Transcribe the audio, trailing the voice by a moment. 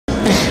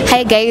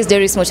Hi guys,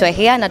 there is Moto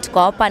here na tuko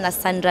hapa na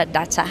Sandra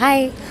Dacha.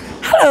 Hi.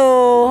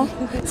 Hello.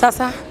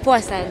 Sasa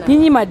poa sana.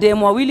 Nyinyi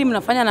mademu wawili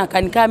mnafanya na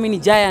kanikaa mimi ni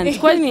giant.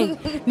 Kwani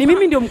ni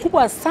mimi ndio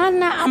mkubwa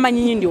sana ama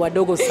nyinyi ndio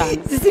wadogo sana?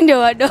 Sisi ndio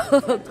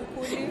wadogo.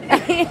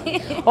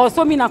 Oh,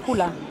 so mimi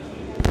nakula.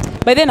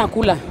 By then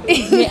nakula.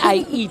 Me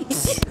I eat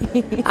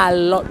a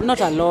lot,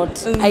 not a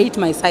lot. I eat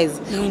my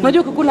size.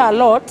 Unajua kukula a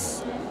lot,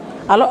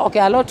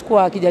 okay, a lot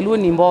kwa Kijaluo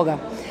ni mboga.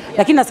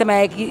 Lakini nasema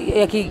ya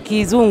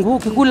kizungu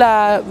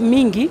ukikula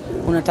mingi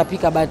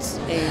unatapika, but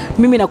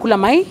mimi nakula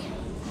my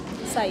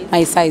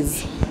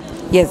size.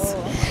 Yes.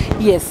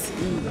 Yes.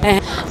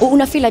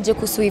 Una feel aje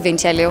kuhusu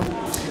event ya leo?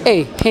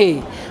 Hey,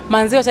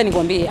 manze acha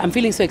nikwambie, I'm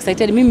feeling so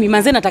excited. Mimi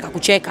manze nataka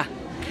kucheka.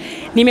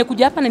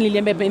 Nimekuja hapa na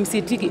niliambia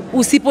MC Tiki,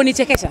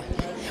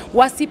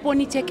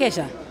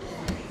 wasiponichekesha,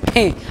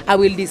 I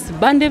will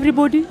disband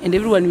everybody and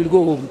everyone will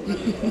go home.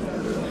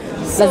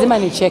 Lazima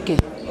nicheke.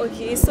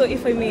 Okay, so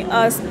if I may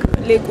ask,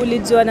 like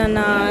ulijuana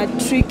na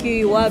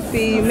Tricky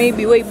wapi,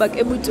 maybe way back,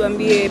 hebu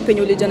tuambie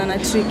penye ulijuana na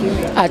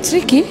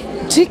Tricky.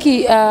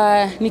 Tricky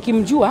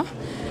nikimjua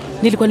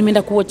nilikuwa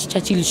nimeenda kuwatch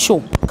Churchill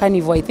show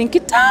Carnival, I think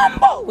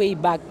kitambo, way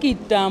back,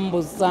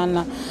 kitambo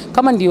sana,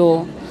 kama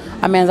ndio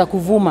ameanza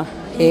kuvuma.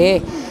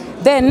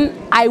 Then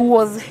I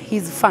was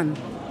his fan.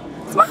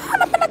 Sema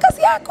napenda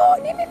kazi yako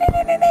nini.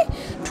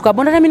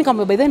 Tukabonda na mimi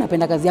nikamwambia by the way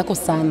napenda kazi yako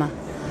sana.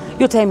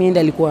 Hiyo time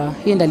yenda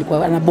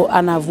alikuwa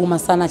anavuma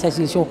sana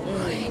Churchill show.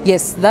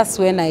 Yes, that's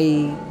when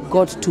I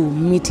got to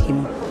meet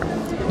him.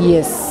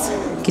 Yes,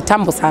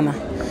 kitambo sana.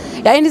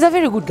 Yeah, and he's a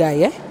very good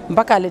guy,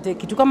 mpaka alete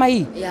kitu kama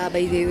hii. Yeah,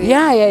 by the way.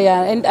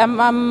 Yeah. And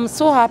I'm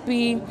so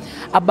happy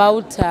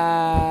about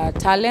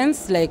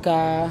talents like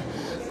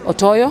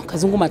Otoyo,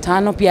 Kazungu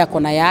Matano pia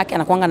akona yake,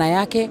 anakuanga na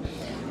yake.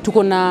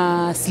 Tuko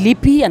na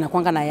Sleepy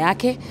anakuanga na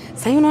yake.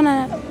 Sasa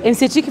unaona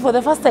MC Tricky for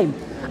the first time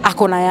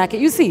akona yake.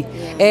 You see?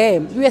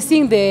 Yeah. We are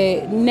seeing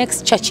the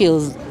next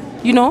Churchills.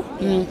 You know?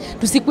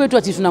 Tusikwe tu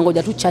ati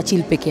tunangoja tu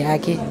Churchill peke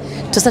yake.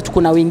 Sasa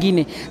tuko na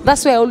wengine.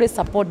 That's why I always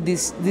support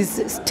this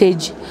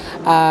stage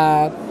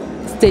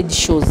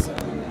shows.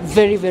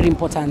 Very, very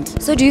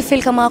important. So do you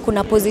feel kama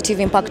kuna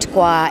positive impact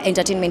kwa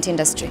entertainment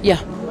industry? Yeah.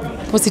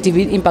 Positive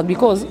impact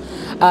because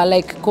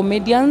like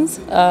comedians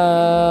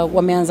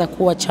wameanza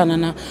kuachana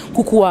na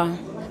kukua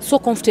so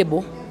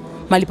comfortable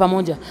mali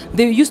pamoja.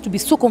 They used to be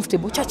so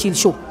comfortable Churchill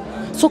show.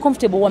 So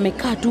comfortable,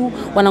 wamekaa tu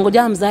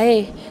wanangoja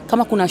mzae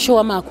kama kuna show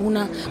ama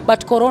hakuna.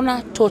 But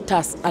Corona taught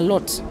us a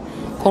lot.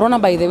 Corona,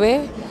 by the way,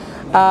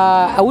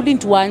 I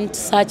wouldn't want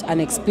such an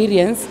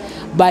experience,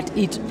 but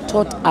it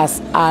taught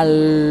us a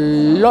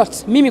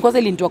lot. Mimi kwanza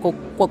ilinitoa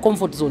kwa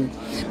comfort zone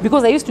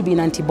because I used to be an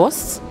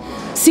anti-boss.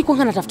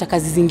 Sikuanga natafuta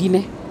kazi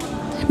zingine.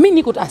 Mimi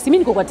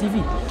niko kwa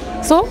TV.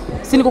 So,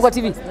 si niko kwa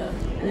TV.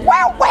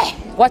 Wewe,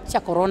 wacha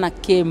Corona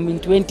came in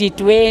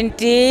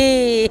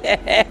 2020.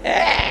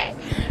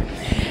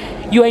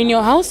 You are in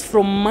your house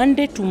from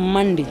Monday to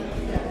Monday.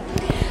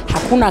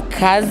 Hakuna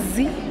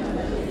kazi.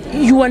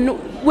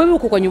 Wewe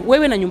uko kwa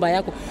wewe na nyumba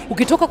yako.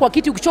 Ukitoka kwa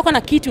kiti, ukichoka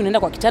na kiti unaenda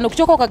kwa kitanda.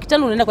 Ukichoka kwa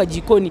kitanda unaenda kwa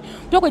jikoni.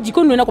 Ukitoka kwa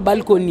jikoni unaenda kwa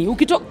balcony.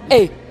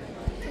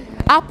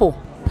 Hapo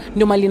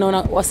ndio mali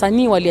naona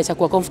wasanii waliacha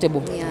kuwa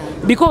comfortable. Yeah.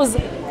 Because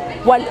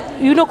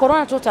you know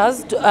Corona taught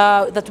us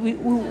that we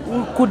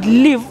could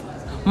live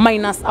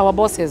minus our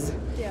bosses.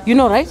 Yeah. You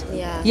know, right?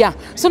 Yeah.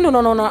 So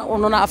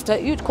no after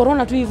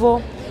Corona tu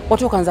hivyo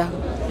watu wakaanza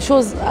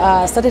shows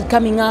started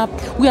coming up.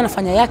 Huyu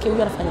anafanya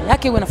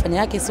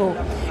yake. So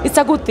it's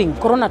a good thing.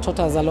 Corona taught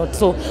us a lot.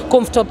 So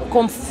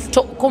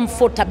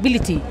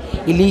comfortability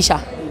iliisha.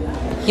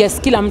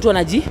 Yes, kila mtu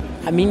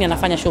anajiamini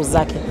anafanya shows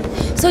zake.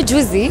 So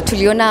juzi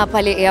tuliona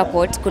pale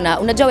airport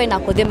unajua wewe na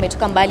Akothe'S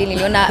mmetoka mbali,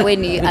 niliona wewe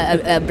ni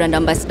brand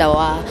ambassador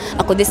wa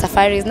Akothe'S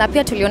Safaris, na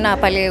pia tuliona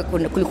pale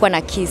kulikuwa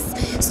na kiss.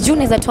 Sijui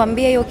unaweza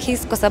tuambie hiyo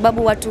kiss kwa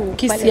sababu watu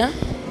kiss pale... ya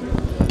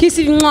kiss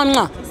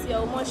mwa.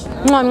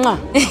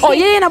 Oh,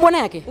 yeye na bwana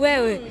yake.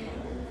 Wewe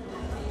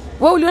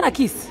uliona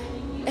kiss?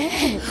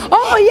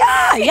 Oh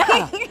yeah.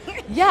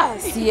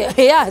 Yes,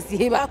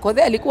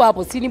 Akothe'S alikuwa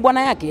hapo, si ni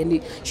bwana yake,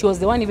 and she was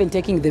the one even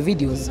taking the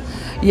videos.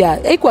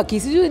 Yeah, haikuwa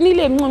kiss, ni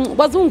ile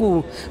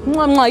wazungu.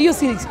 Hiyo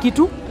si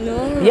kitu.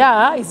 No.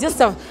 Yeah, it's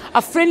just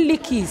a friendly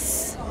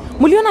kiss.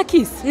 Muliona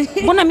kiss?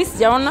 Mbona mimi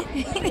sijaona?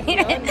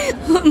 Really?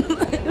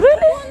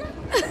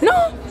 No.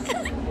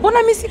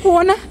 Mbona mimi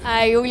sikuona?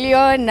 Ai,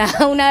 uliona,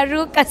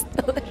 unaruka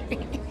story.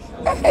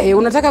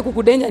 Unataka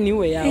kukudenja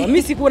niwe yawa.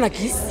 Mimi sikuona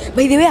kiss.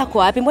 By the way, ako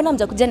wapi? Mbona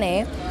mjakuja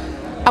naye?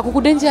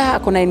 Akukudenja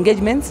kuna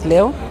engagements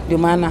leo, ndio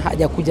maana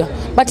hajakuja.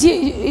 But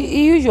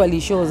he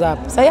usually shows up.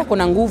 Sasa yako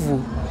na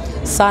nguvu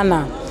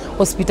sana.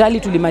 Hospitali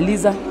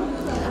tulimaliza.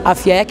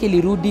 Afya yake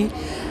ilirudi.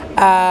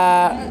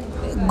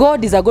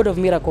 God is a God of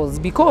miracles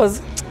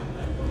because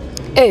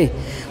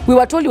we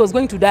were told he was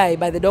going to die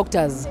by the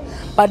doctors.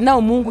 But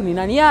now Mungu ni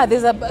nani? Yeah,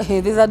 there's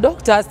a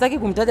doctor, sitaki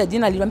kumtaja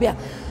jina, aliniambia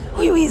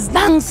huyu his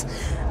lungs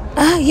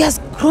he has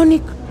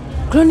chronic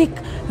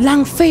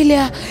lung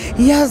failure,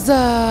 he has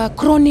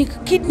chronic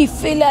kidney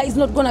failure, he's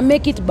not gonna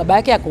make it. Baba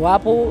yake ako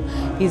hapo,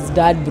 his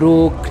dad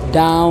broke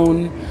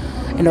down,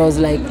 and I was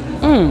like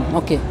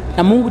okay,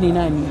 na Mungu ni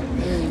nani?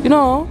 you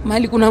know,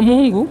 mahali kuna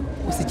Mungu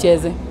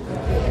usicheze.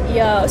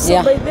 Yeah,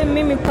 so by then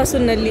mimi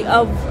personally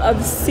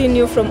I've seen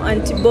you from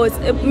Auntie Boss.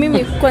 Mimi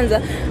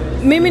kwanza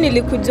mimi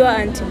nilikujua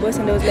Auntie Boss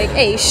and I was like,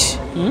 "Eish,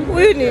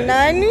 huyu ni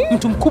nani?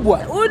 Mtu mkubwa."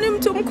 Huyu ni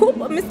mtu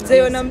mkubwa. Mimi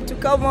sijaona mtu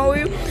kama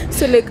huyu.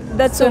 So like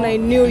that's when I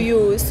knew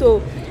you.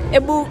 So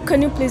Ebu,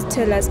 can you please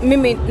tell us,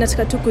 mimi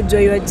nataka tu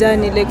kujua your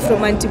journey like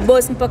from Auntie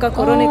Boss mpaka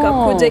corona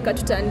ikakuja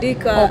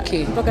ikatutandika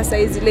mpaka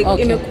saizi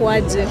like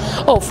imekuaje?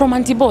 Oh, from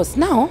Auntie Boss.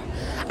 Now,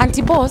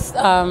 Auntie Boss,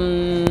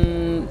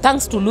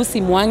 thanks to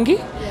Lucy Mwangi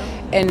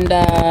and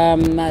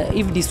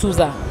Eve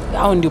D'Souza,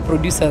 hao ndio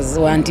producers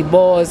wa Auntie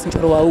Boss,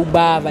 Mchoro wa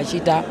Uba,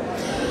 Vashita.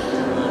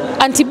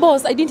 Auntie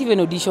Boss, I didn't even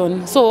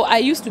audition. So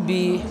I used to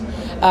be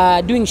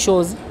doing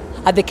shows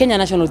at the Kenya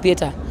National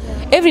Theatre.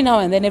 Every now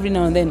and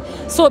then.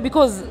 So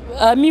because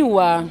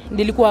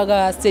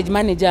nilikuwa stage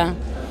manager,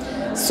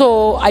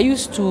 so I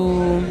used to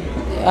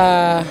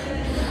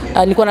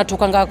nilikuwa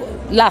natokanga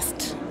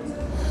last.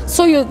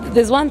 So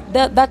there's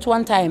that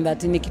one time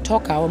that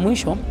nikitoka wa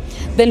mwisho,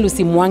 then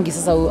Lucy Mwangi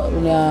sasa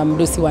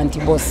mdosi wa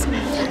Auntie Boss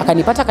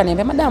akanipata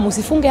akaniambia, "Madam,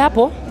 usifunge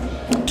hapo.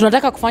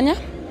 Tunataka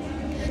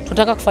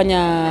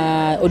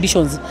kufanya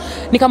auditions."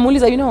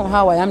 Nikamuuliza, "You know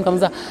how I am?"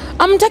 Nikamuuliza,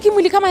 "Amtaki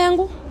mwili kama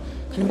yangu?"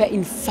 Akaniambia,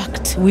 "In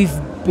fact, we've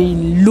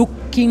been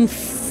looking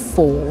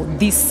for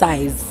this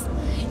size.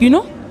 You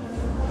know?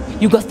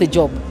 You got the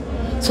job."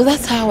 So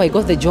that's how I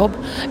got the job.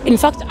 In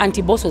fact,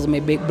 Auntie Boss was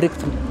my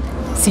breakthrough.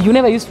 See, you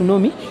never used to know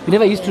me.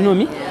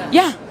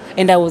 Yeah.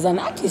 And I was an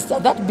artist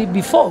at that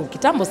before.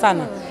 Kitambo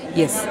sana.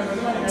 Yes.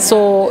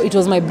 So it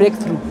was my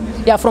breakthrough.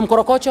 Yeah, from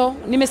Korokocho.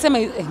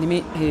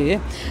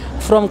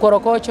 From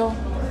Korokocho.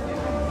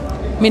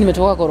 Mimi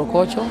nimetoka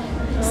Korokocho.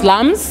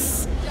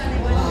 Slums.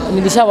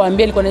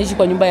 Nilishawaambia nilikuwa naishi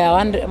kwa nyumba ya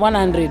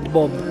 100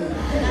 bob.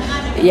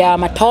 Ya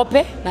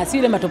matope, na si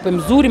ile matope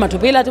mzuri,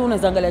 matope ile hata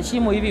unaweza angalia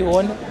shimo hivi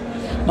uone.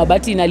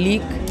 Mabati ina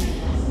leak.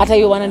 Hata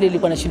hiyo 100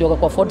 ilikuwa nashindoka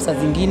kwa Ford saa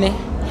zingine.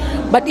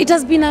 But it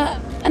has been a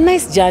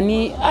nice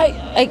journey.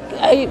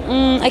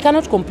 I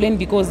cannot complain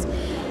because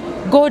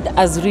God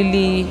has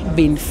really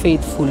been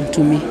faithful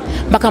to me.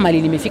 Mpaka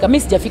mahali nimefika. Mimi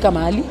sijafika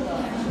mahali,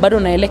 bado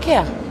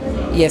naelekea.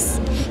 Yes.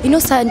 You know,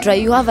 Sandra,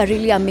 you have a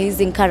really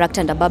amazing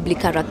character and a bubbly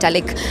character.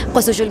 Like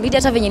kwa social media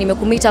hata venye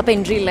nimekumita hapa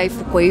in real life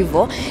uko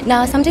hivyo.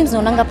 Na sometimes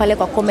naonanga pale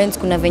kwa comments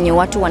kuna venye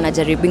watu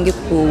wanajaribingi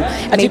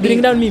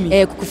bring down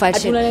mimi. Kukufashion.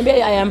 Ati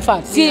unaniambia I am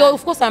fat. See,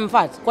 of course I'm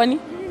fat. Kwani?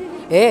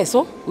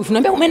 So if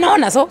unaniambia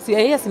umenaona, so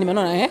yes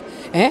nimenaona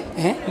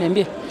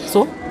niambie.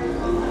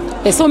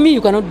 So me,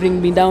 you cannot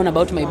bring me down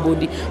about my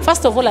body.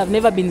 First of all, I've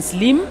never been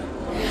slim.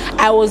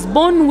 I was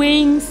born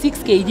weighing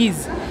 6 kgs.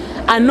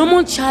 A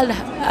normal child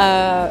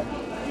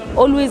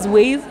always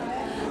weighs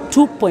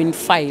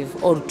 2.5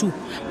 or 2.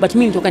 But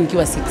me nitoka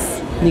nikiwa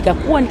 6.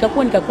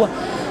 Nikakua.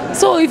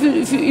 So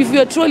if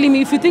you're trolling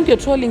me, if you think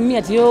you're trolling me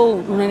at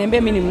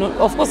unaniambia mimi ni mnono,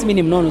 of course mimi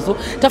ni mnono. So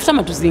tafuta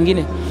matusi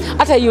zingine.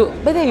 Hata hiyo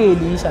baada hiyo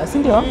iliisha, si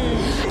ndio?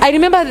 I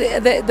remember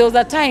there was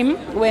a time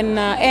when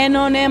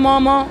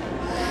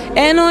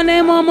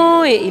Enone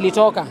momo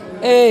ilitoka.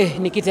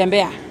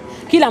 Nikitembea.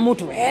 Kila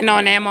mtu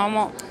Enone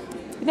momo.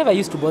 It never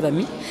used to bother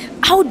me.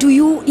 How do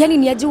you, yani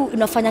ni aje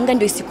unafanyanga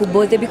ndio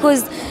isikubothe?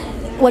 Because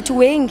watu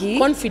wengi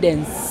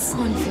confidence.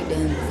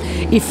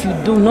 If you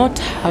do not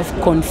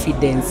have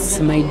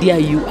confidence, my dear,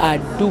 you are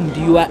doomed.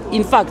 You are,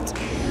 in fact,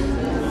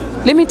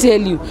 let me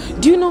tell you,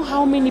 do you know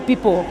how many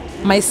people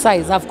my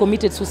size have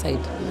committed suicide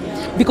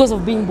because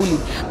of being bullied?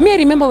 Me, I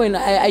remember when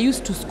I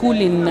used to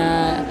school in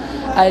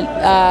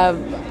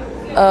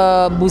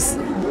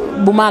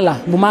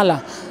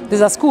Bumala.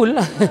 There's a school.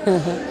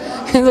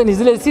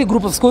 It's a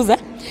group of schools.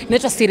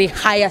 Inaitwa Siri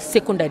Higher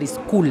Secondary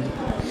School.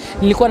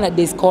 Nilikuwa na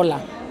day scholar.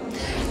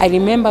 I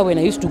remember when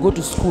I used to go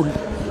to school,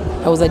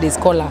 I was a day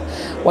scholar.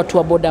 Watu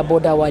wa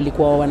boda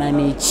walikuwa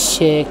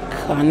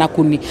wananicheka na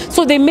kuni.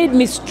 So they made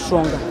me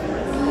stronger.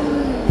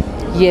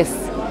 Yes.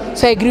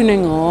 So I grew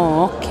knowing,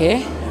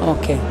 okay.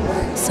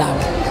 Sawa.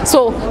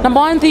 So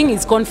number one thing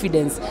is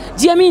confidence.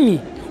 Jiamini.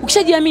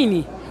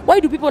 Ukishajiamini, why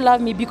do people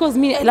love me? Because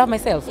me, I love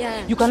myself. Yeah,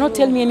 you cannot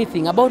tell me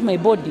anything about my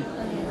body.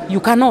 You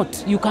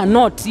cannot.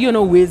 You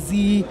know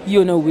wezi.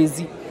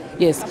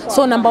 Yes.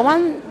 So number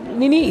one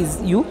nini is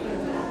your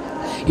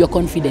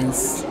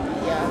confidence.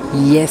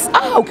 Yes.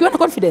 Ukiwa na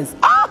confidence.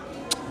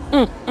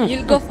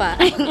 You'll go far.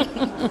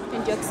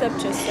 And you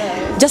accept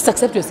yourself. Just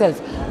accept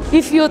yourself.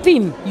 If you're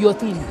thin, you're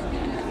thin.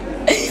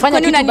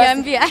 Fanya kitu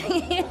basi.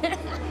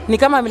 Ni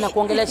kama mimi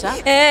nakuongelesha.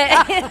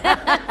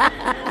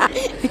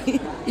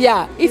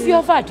 Yeah, if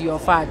you're fat, you're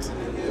fat.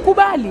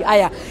 Kubali.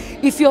 Aya.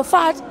 If you're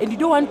fat and you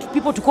don't want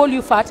people to call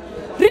you fat,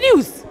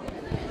 reduce.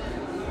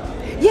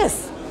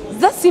 Yes.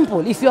 That's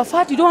simple. If you're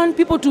fat, you don't want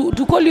people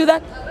to call you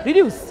that,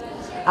 reduce.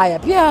 Aya,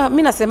 pia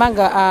mimi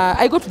nasemanga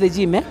I go to the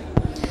gym,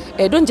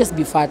 don't just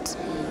be fat.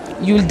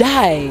 You'll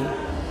die.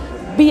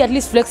 Be at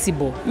least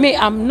flexible.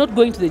 I'm not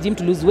going to the gym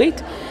to lose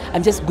weight.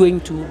 I'm just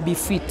going to be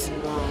fit.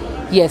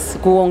 Yes,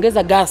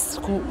 kuongeza gas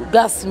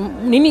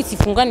nini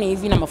sifungane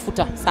hivi na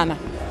mafuta sana.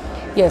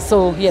 Yes,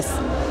 so yes.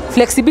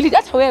 Flexibility.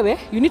 Hata wewe,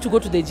 you need to go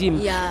to the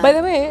gym. Yeah. By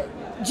the way,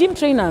 gym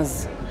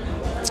trainers,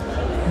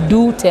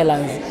 do tell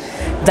us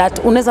that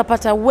unaweza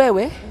pata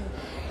wewe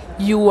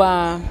you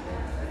are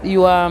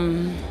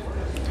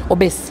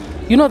obese.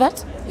 You know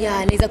that?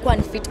 Yeah, naweza kuwa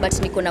unfit but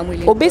niko na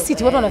mwili.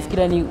 Obesity watu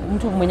wanafikiria ni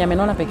mtu mwenye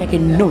amenona peke yake.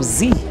 No,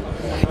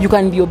 you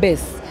can be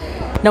obese.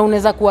 Na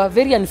unaweza kuwa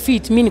very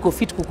unfit, mimi niko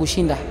fit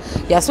kukushinda.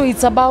 Yeah, so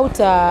it's about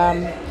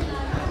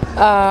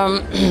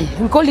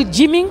we call it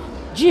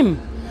gym.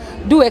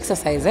 Do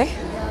exercise, eh?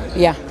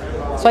 Yeah.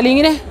 Swali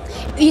lingine?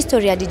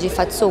 History ya DJ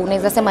Fatso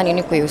unaweza sema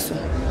nini kuhusu?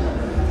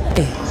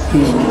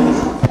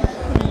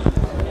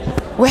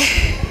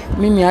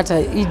 Mimi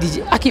hata DJ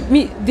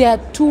there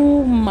are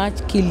too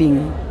much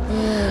killing.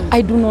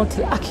 I do not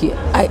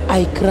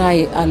I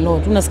cry a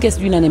lot. Unasikia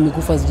sijui nani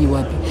amekufa sijui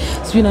wapi.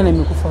 Sijui nani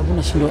amekufa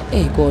unashindwa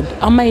God,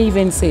 am I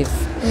even safe?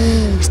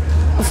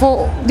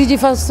 For DJ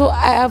Fatso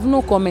I have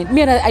no comment.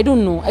 I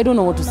don't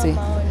know what to say.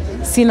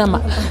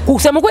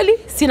 Kusema kweli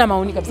sina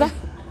maoni kabisa.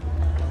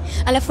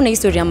 Alafu na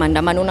historia ya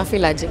maandamano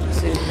unafeel aje?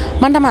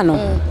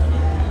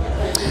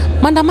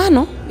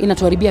 Maandamano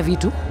inatuharibia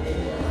vitu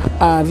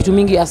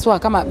mingi aswa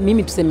kama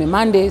mimi tuseme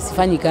Monday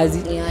sifanyi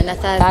kazi, na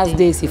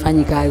Thursday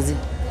sifanyi kazi,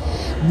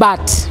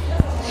 but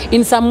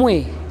in some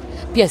way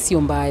pia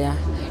sio mbaya.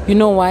 You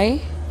know why?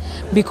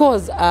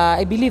 Because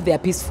I believe they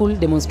are peaceful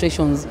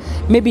demonstrations.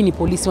 Maybe ni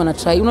polisi wana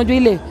try.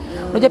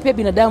 Unajua pia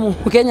binadamu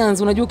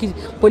Kenyans, unajua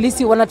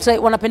polisi wana try,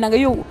 wanapendanga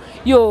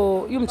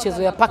hiyo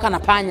mchezo ya paka na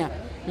panya.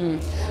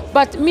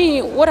 But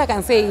me, what I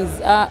can say is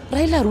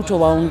Raila Ruto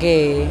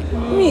waongee.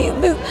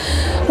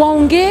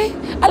 Waongee,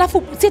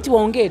 alafu seti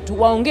waongee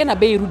tu, waongee na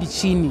bei rudi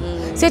chini.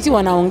 Seti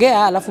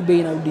wanaongea alafu bei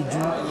inarudi juu.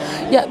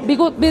 Yeah,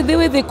 because the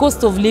way the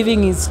cost of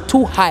living is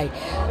too high.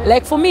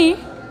 Like for me,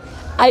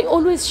 I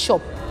always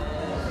shop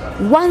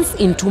once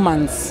in 2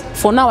 months.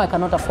 For now I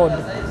cannot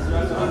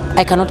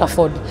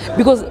afford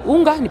because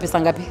unga ni pesa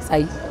ngapi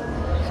sahi?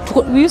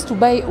 We used to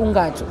buy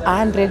unga at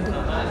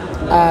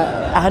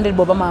 100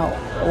 bob ama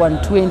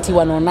 120,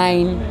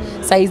 109.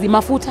 Saizi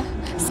mafuta,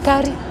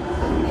 skari,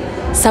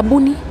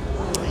 sabuni,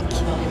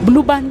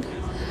 blue band.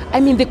 I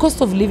mean the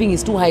cost of living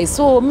is too high.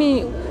 So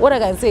me, what I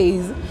can say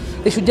is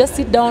they should just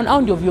sit down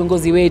au ndio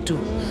viongozi wetu.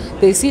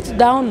 They sit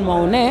down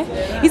maone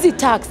hizi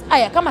tax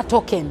aya kama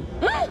token.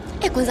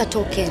 Kwanza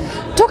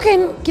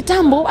Token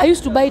kitambo I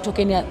used to buy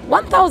token ya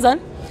 1000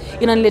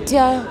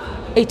 inaniletea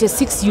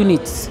 86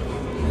 units.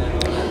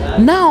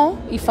 Now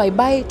if I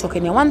buy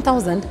token ya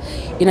 1000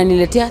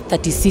 inaniletea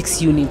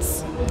 36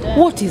 units.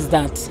 What is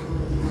that?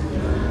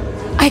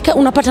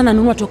 Unapata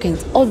nanunua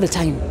tokens all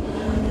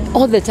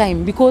the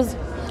time because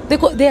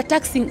they are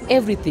taxing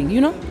everything,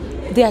 you know?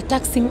 They are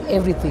taxing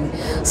everything.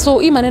 So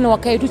hii maneno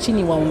wakae tu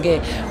chini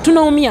waongee.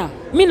 Tunaumia.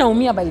 Mimi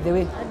naumia by the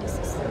way.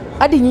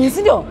 Hadi nyinyi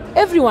ndio?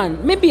 Everyone.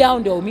 Maybe hao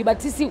ndio umi but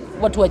sisi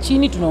watu wa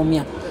chini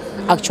tunaumia.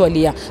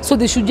 Actually, yeah. So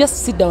they should just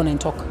sit down and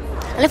talk.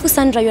 Alafu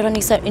Sandra, you're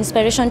an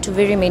inspiration to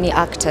very many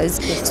actors.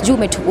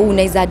 Sijui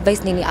unaweza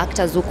advise nini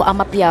actors huko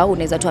ama pia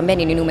unaweza tuambia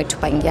nini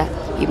umetupangia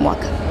hii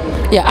mwaka?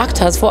 Yeah,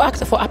 actors for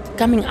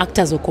upcoming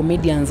actors or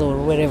comedians or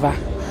wherever.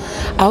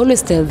 I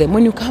always tell them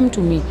when you come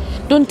to me,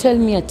 don't tell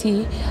me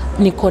ati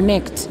ni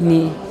connect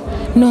ni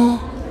no.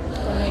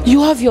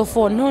 You have your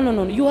phone.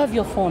 No. You have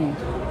your phone.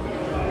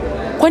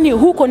 Kwani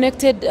who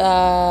connected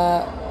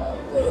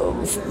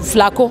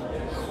Flaco?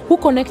 Who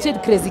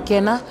connected Crazy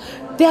Kena?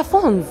 Their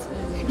phones.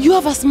 You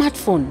have a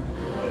smartphone.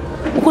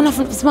 Uko na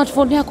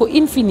smartphone yako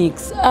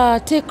Infinix,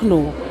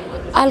 Tecno,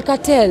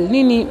 Alcatel,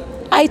 nini,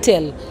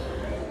 Itel.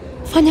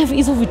 Fanya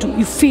hizo vitu,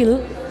 you feel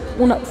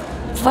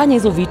fanya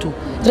hizo vitu.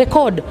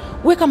 Record,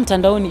 weka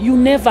mtandaoni. You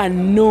never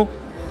know.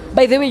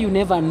 By the way, you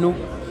never know.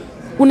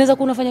 Unaweza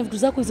kuwa unafanya vitu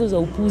zako hizo za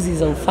upuzi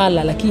za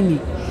ufala lakini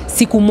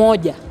siku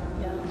moja.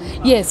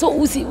 Yeah, so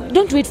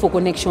don't wait for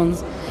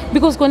connections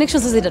because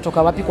connections sasa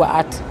itatoka wapi kwa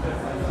art?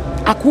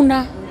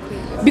 Hakuna.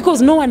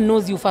 Because no one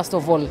knows you first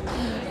of all.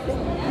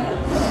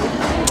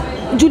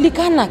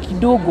 Julikana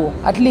kidogo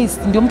at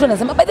least ndio mtu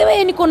anasema by the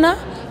way niko na,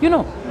 you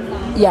know.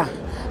 Yeah.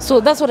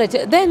 So that's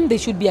what then they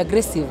should be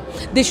aggressive.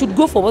 They should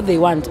go for what they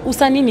want.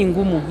 Usanii ni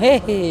ngumu.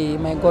 Hey,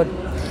 my God.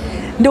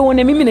 Ndio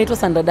uone mimi naitwa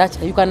Sandra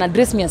Dacha. You can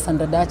address me as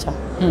Sandra Dacha.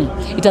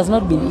 It has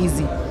not been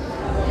easy.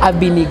 I've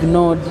been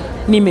ignored.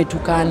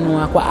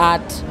 Nimetukanwa kwa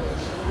art.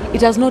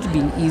 It has not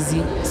been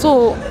easy.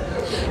 So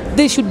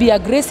they should be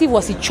aggressive,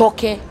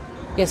 wasichoke.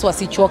 Yes,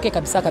 wasichoke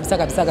kabisa.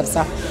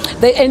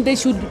 And they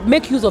should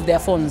make use of their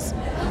phones.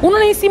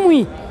 Unaona hii simu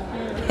hii?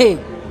 Hey.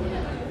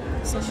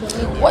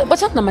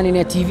 Wacha na maneno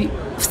ya TV.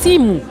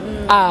 Simu.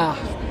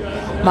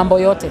 Mambo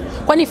yote.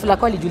 Kwani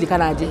Flaco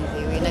alijulikana aje?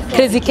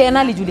 Crazy Kena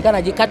alijulikana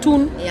aje?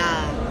 Cartoon?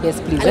 Yeah. Yes,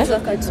 please.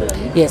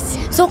 Yes.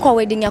 So kwa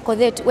wedding yako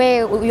that where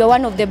you're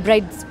one of the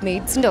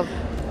bridesmaids, ndio?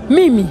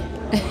 Mimi.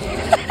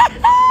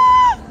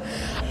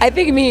 I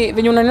think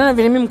venye unaniona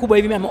vile mimi mkubwa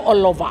hivi I'm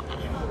all over.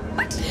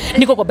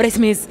 Niko kwa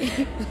bridesmaids,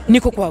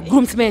 niko kwa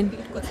groomsmen,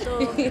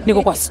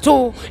 niko kwa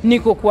store,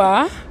 niko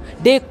kwa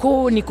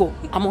deco,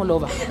 I'm all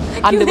over.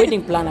 I'm the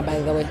wedding planner by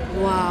the way.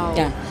 Wow.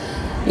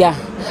 Yeah.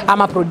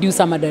 I'm a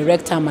producer, I'm a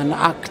director, I'm an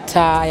actor,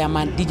 I am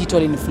a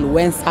digital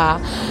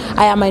influencer,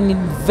 I am an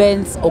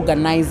events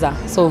organizer.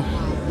 So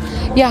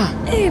Yeah.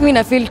 Mimi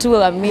na feel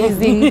too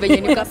amazing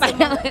venye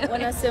nikafanya.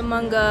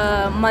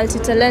 Wanasemanga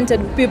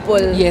multi-talented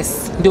people.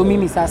 Yes, ndio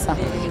mimi sasa.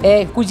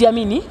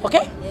 Kujiamini,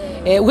 okay?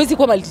 Huwezi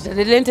kuwa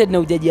multi-talented na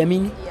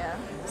hujajiamini.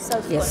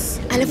 Yes.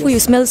 Alafu you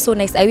smell so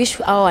nice. I wish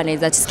hao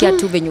wanaweza tusikia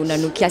tu venye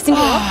unanukia. Si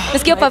ndio?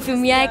 Nasikia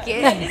perfume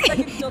yake. I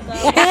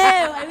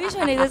wish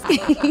wanaweza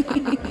sikia.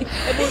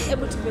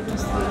 Hebu tupe.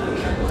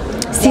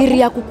 Siri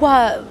ya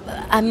kukua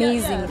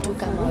amazing tu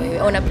kama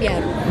wewe. Ona pia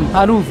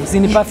Harufu, si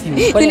ni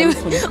perfume.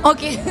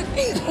 Okay.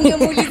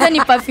 Ungemuuliza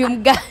ni perfume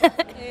gani?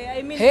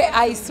 Hey,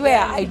 I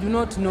swear I do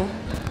not know.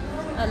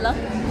 Allah.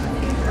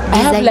 I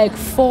have like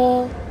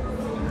 4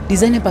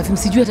 designer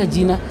perfumes, sijui hata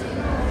jina.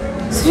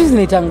 Sijui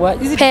zinaitangwa.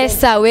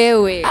 Pesa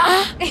wewe.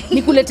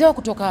 Nikuletewa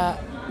kutoka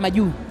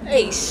majuu.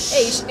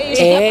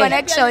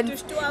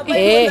 Connections.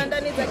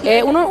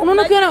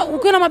 Unaona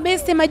ukiwa na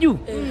mabeste majuu,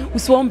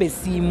 usiwaombe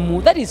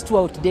simu. That is too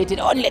outdated.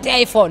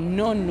 Niletee iPhone.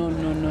 No.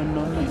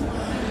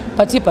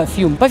 Pati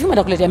perfume. Perfume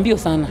atakuletea mbio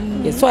sana.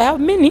 Yes, so I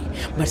have many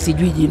but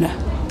sijui jina.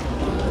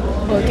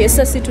 Okay,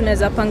 sasa si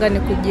tunaweza panga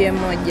nikujie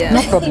moja.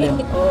 No problem.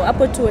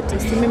 Hapo tu wote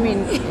si mimi.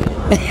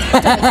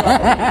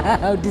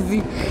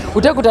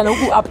 Utakutana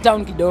huku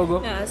uptown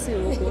kidogo. Si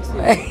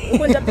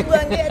huko nitapigwa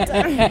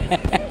ngeta.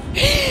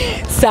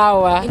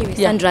 Sawa. Anyway,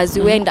 Sandra,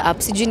 you end up.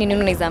 Sijui nini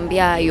unaweza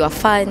ambia your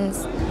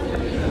fans.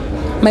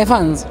 My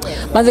fans,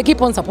 manze,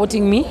 keep on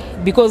supporting me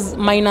because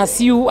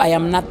minus you I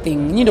am nothing.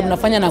 Nyinyi ndio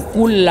mnafanya na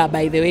kula,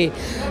 by the way.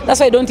 That's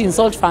why I don't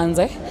insult fans.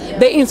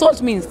 They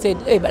insult me instead.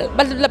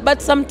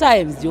 But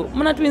sometimes yo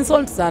mnatu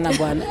insult sana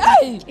bwana.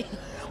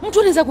 Mtu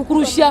anaweza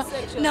kukurushia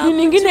ni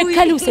nyingine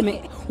kali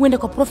useme uende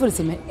kwa profile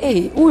useme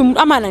huyu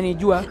ama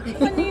ananijua.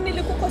 Kwa nini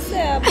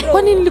nilikukosea bro?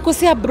 Kwa nini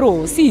nilikosea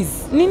bro? Sis.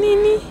 Nini?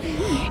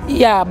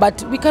 Yeah,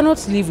 but we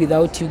cannot live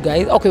without you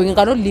guys. Okay, we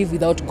cannot live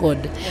without God.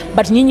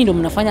 But nyinyi ndio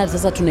mnafanya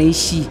sasa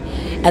tunaishi.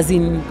 As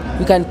in,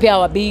 we can pay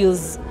our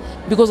bills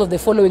because of the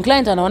following.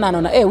 Client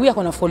anaona we are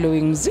gonna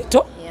following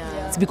mzito.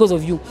 It's because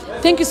of you.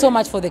 Thank you so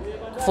much for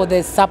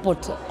the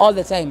support all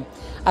the time.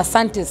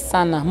 Asante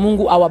sana.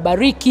 Mungu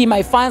awabariki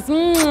my fans.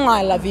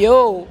 I love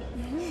you.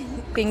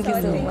 Thank you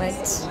so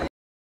much.